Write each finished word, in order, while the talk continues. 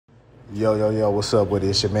Yo, what's up with it?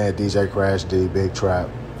 It's your man DJ Crash D, Big Trap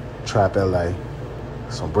LA.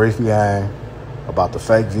 Some brief gang about the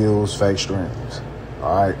fake views, fake streams.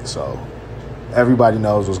 Alright, so everybody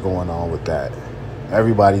knows what's going on with that.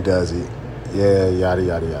 Everybody does it. Yeah, yada,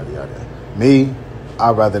 yada, yada, yada. Me,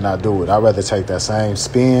 I'd rather not do it. I'd rather take that same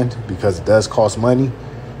spend because it does cost money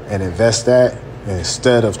and invest that. And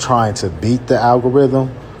instead of trying to beat the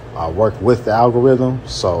algorithm, I work with the algorithm.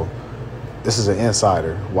 So this is an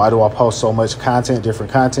insider. Why do I post so much content,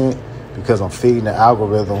 different content? Because I'm feeding the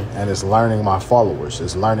algorithm and it's learning my followers.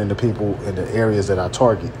 It's learning the people in the areas that I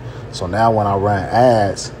target. So now when I run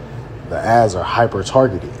ads, the ads are hyper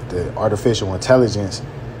targeted. The artificial intelligence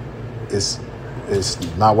is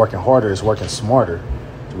not working harder, it's working smarter,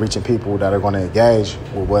 reaching people that are going to engage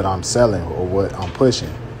with what I'm selling or what I'm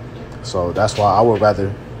pushing. So that's why I would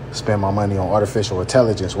rather spend my money on artificial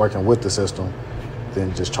intelligence working with the system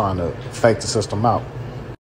than just trying to fake the system out.